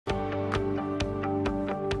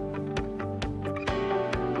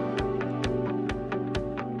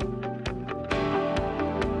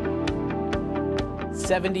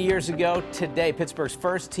70 years ago today, Pittsburgh's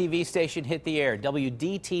first TV station hit the air.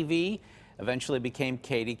 WDTV eventually became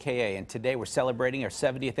KDKA, and today we're celebrating our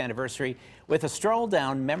 70th anniversary with a stroll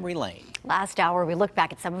down memory lane. Last hour, we looked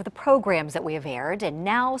back at some of the programs that we have aired, and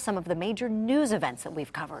now some of the major news events that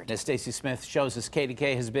we've covered. As Stacy Smith shows us,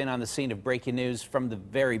 KDKA has been on the scene of breaking news from the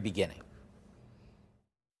very beginning.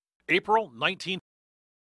 April 19.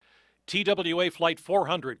 TWA Flight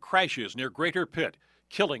 400 crashes near Greater Pitt,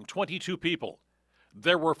 killing 22 people.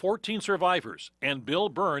 There were 14 survivors, and Bill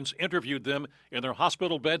Burns interviewed them in their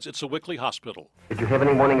hospital beds at Sewickley Hospital. Did you have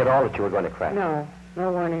any warning at all that you were going to crash? No, no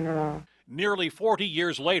warning at all. Nearly 40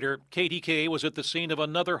 years later, KDKA was at the scene of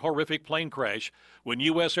another horrific plane crash when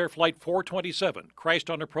U.S. Air Flight 427 crashed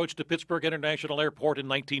on approach to Pittsburgh International Airport in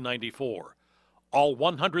 1994. All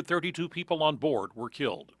 132 people on board were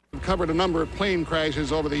killed. I've covered a number of plane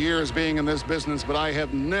crashes over the years being in this business, but I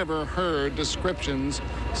have never heard descriptions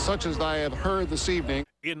such as I have heard this evening.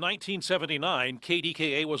 In 1979,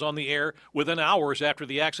 KDKA was on the air within hours after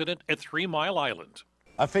the accident at 3 Mile Island.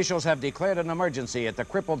 Officials have declared an emergency at the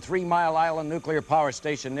crippled 3 Mile Island nuclear power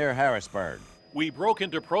station near Harrisburg. We broke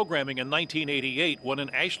into programming in 1988 when an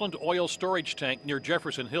Ashland oil storage tank near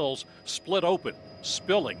Jefferson Hills split open,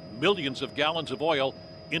 spilling millions of gallons of oil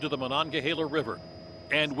into the Monongahela River.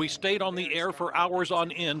 And we stayed on the air for hours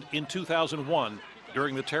on end in 2001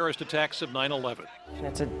 during the terrorist attacks of 9/11.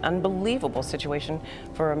 It's an unbelievable situation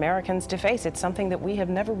for Americans to face. It's something that we have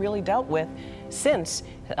never really dealt with since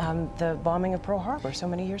the bombing of Pearl Harbor so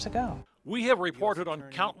many years ago. We have reported on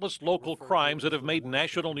countless local crimes that have made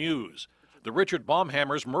national news. The Richard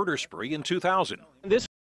Baumhammer's murder spree in 2000. This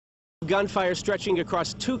gunfire stretching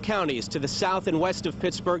across 2 counties to the south and west of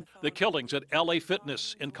Pittsburgh. The killings at LA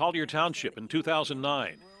Fitness in Collier Township in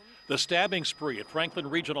 2009. The stabbing spree at Franklin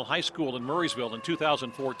Regional High School in Murraysville in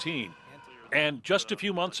 2014. And just a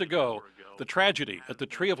few months ago, the tragedy at the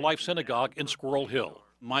Tree of Life Synagogue in Squirrel Hill.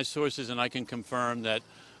 My sources and I can confirm that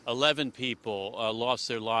 11 people lost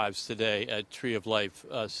their lives today at Tree of Life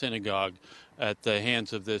Synagogue at the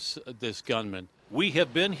hands of this gunman. We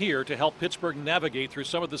have been here to help Pittsburgh navigate through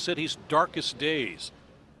some of the city's darkest days.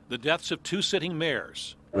 The deaths of 2 sitting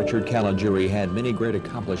mayors. Richard Caligiuri had many great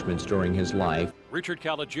accomplishments during his life. Richard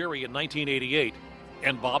Caligiuri in 1988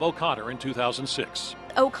 and Bob O'Connor in 2006.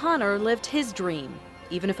 O'Connor lived his dream,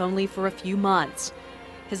 even if only for a few months.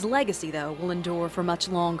 His legacy, though, will endure for much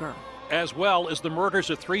longer. As well as the murders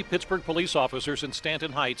of 3 Pittsburgh police officers in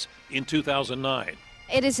Stanton Heights in 2009.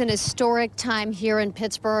 It is an historic time here in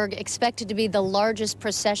Pittsburgh, expected to be the largest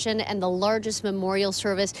procession and the largest memorial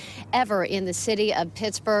service ever in the city of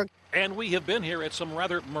Pittsburgh. And we have been here at some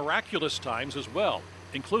rather miraculous times as well,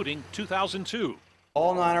 including 2002.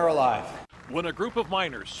 All 9 are alive. When a group of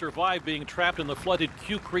miners survived being trapped in the flooded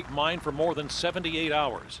Q Creek mine for more than 78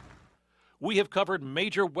 hours. We have covered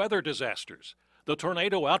major weather disasters, the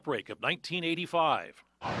tornado outbreak of 1985.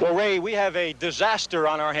 Well, Ray, we have a disaster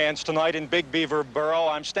on our hands tonight in Big Beaver Borough.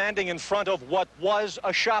 I'm standing in front of what was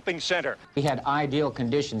a shopping center. We had ideal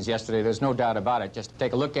conditions yesterday, there's no doubt about it. Just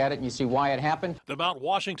take a look at it and you see why it happened. The Mount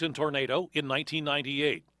Washington tornado in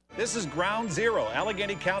 1998. This is ground zero,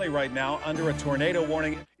 Allegheny County right now under a tornado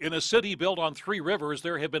warning. In a city built on 3 rivers,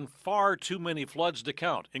 there have been far too many floods to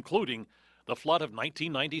count, including the flood of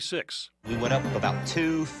 1996. We went up about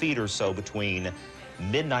 2 feet or so between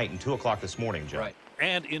midnight and 2 o'clock this morning, Joe. Right.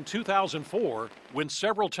 And in 2004, when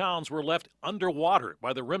several towns were left underwater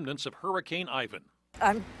by the remnants of Hurricane Ivan.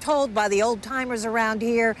 I'm told by the old-timers around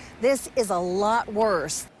here, this is a lot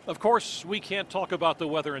worse. Of course, we can't talk about the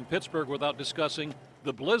weather in Pittsburgh without discussing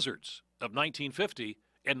the blizzards of 1950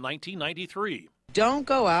 and 1993. Don't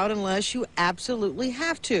go out unless you absolutely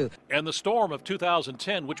have to. And the storm of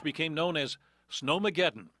 2010, which became known as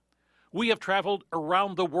Snowmageddon. We have traveled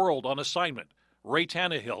around the world on assignment. Ray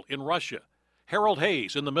Tannehill in Russia. Harold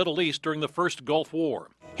Hayes in the Middle East during the first Gulf War.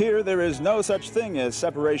 Here, there is no such thing as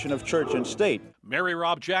separation of church and state. Mary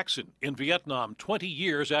Rob Jackson in Vietnam 20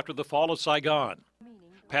 years after the fall of Saigon.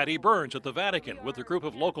 Patty Burns at the Vatican with a group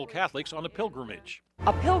of local Catholics on a pilgrimage.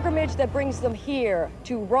 A pilgrimage that brings them here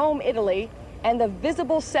to Rome, Italy, and the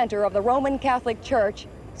visible center of the Roman Catholic Church,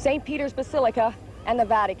 St. Peter's Basilica, and the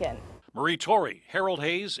Vatican. Marie Torrey, Harold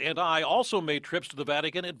Hayes, and I also made trips to the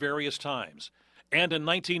Vatican at various times. And in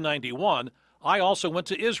 1991, I also went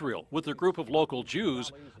to Israel with a group of local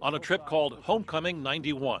Jews on a trip called Homecoming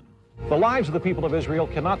 91. The lives of the people of Israel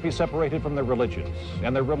cannot be separated from their religions,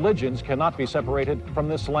 and their religions cannot be separated from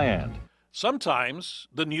this land. Sometimes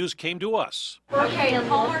the news came to us. Okay,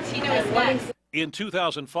 Paul Martino is next. In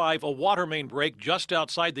 2005, a water main break just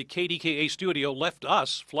outside the KDKA studio left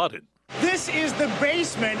us flooded. This is the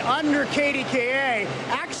basement under KDKA,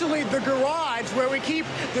 actually the garage where we keep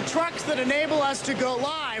the trucks that enable us to go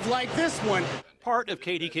live, like this one. Part of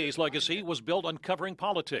KDKA's legacy was built on covering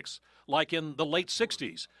politics, like in the late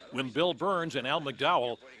 60s, when Bill Burns and Al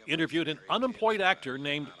McDowell interviewed an unemployed actor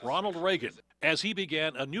named Ronald Reagan as he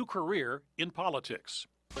began a new career in politics.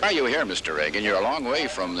 Why are you here, Mr. Reagan? You're a long way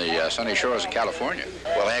from the sunny shores of California.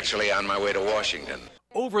 Well, actually, on my way to Washington.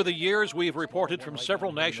 Over the years, we've reported from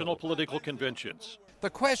several national political conventions. The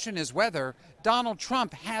question is whether Donald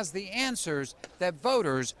Trump has the answers that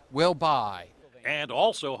voters will buy. And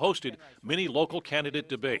also hosted many local candidate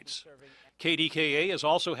debates. KDKA has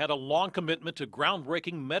also had a long commitment to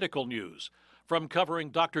groundbreaking medical news, from covering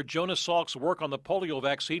Dr. Jonas Salk's work on the polio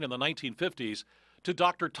vaccine in the 1950s to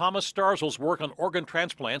Dr. Thomas Starzl's work on organ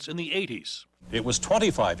transplants in the 80s. It was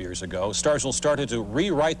 25 years ago Starzl started to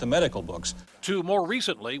rewrite the medical books. To more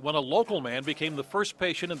recently, when a local man became the first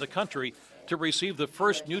patient in the country to receive the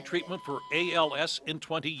first new treatment for ALS in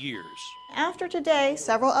 20 years. After today,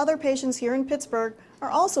 several other patients here in Pittsburgh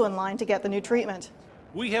are also in line to get the new treatment.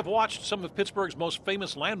 We have watched some of Pittsburgh's most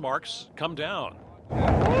famous landmarks come down.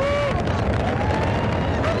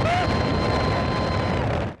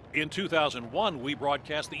 In 2001, we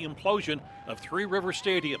broadcast the implosion of Three River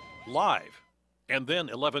Stadium live. And then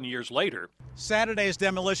 11 years later, Saturday's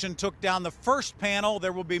demolition took down the first panel.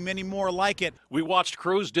 There will be many more like it. We watched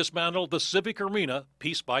crews dismantle the Civic Arena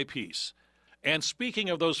piece by piece. And speaking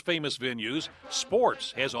of those famous venues,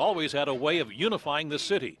 sports has always had a way of unifying the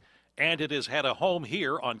city. And it has had a home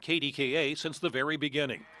here on KDKA since the very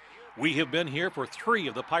beginning. We have been here for 3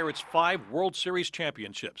 of the Pirates' 5 World Series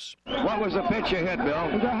championships. What was the pitch you hit, Bill?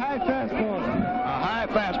 It was a high fastball. A high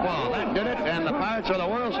fastball. That did it, and the Pirates are the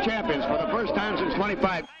world's champions for the first time since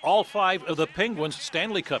 25. All 5 of the Penguins'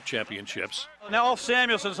 Stanley Cup championships. Now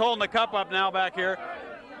Samuelson's holding the cup up now back here.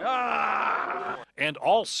 And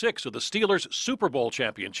all 6 of the Steelers' Super Bowl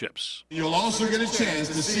championships. You'll also get a chance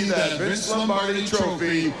to see that Vince Lombardi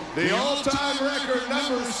trophy, the all-time record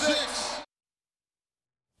number 6.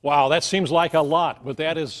 Wow, that seems like a lot, but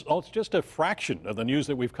that is it's just a fraction of the news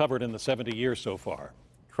that we've covered in the 70 years so far.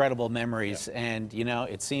 Incredible memories, and you know,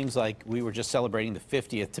 it seems like we were just celebrating the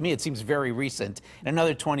 50th. To me, it seems very recent, and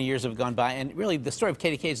another 20 years have gone by, and really the story of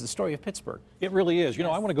KDKA is the story of Pittsburgh. It really is. You know,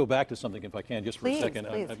 I want to go back to something, if I can, just for a second.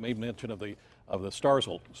 Please. I made mention of the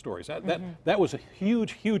Starzl stories. That was a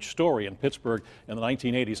huge story in Pittsburgh in the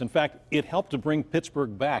 1980s. In fact, it helped to bring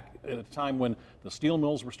Pittsburgh back at a time when the steel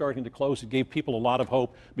mills were starting to close. It gave people a lot of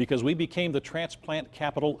hope because we became the transplant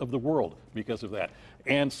capital of the world because of that.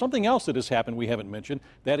 And something else that has happened we haven't mentioned,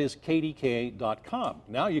 that is KDKA.com.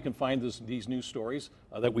 Now you can find these news stories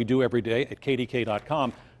that we do every day at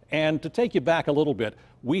KDKA.com. And to take you back a little bit,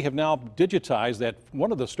 we have now digitized that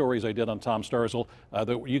one of the stories I did on Tom Starzl,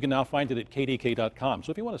 that you can now find it at KDKA.com.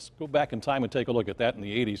 So if you want to go back in time and take a look at that in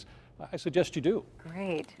the 80s, I suggest you do.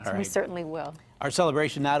 Great. All right. We certainly will. Our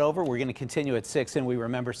celebration not over. We're going to continue at 6, and we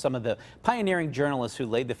remember some of the pioneering journalists who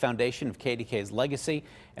laid the foundation of KDKA's legacy,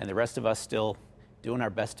 and the rest of us still doing our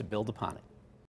best to build upon it.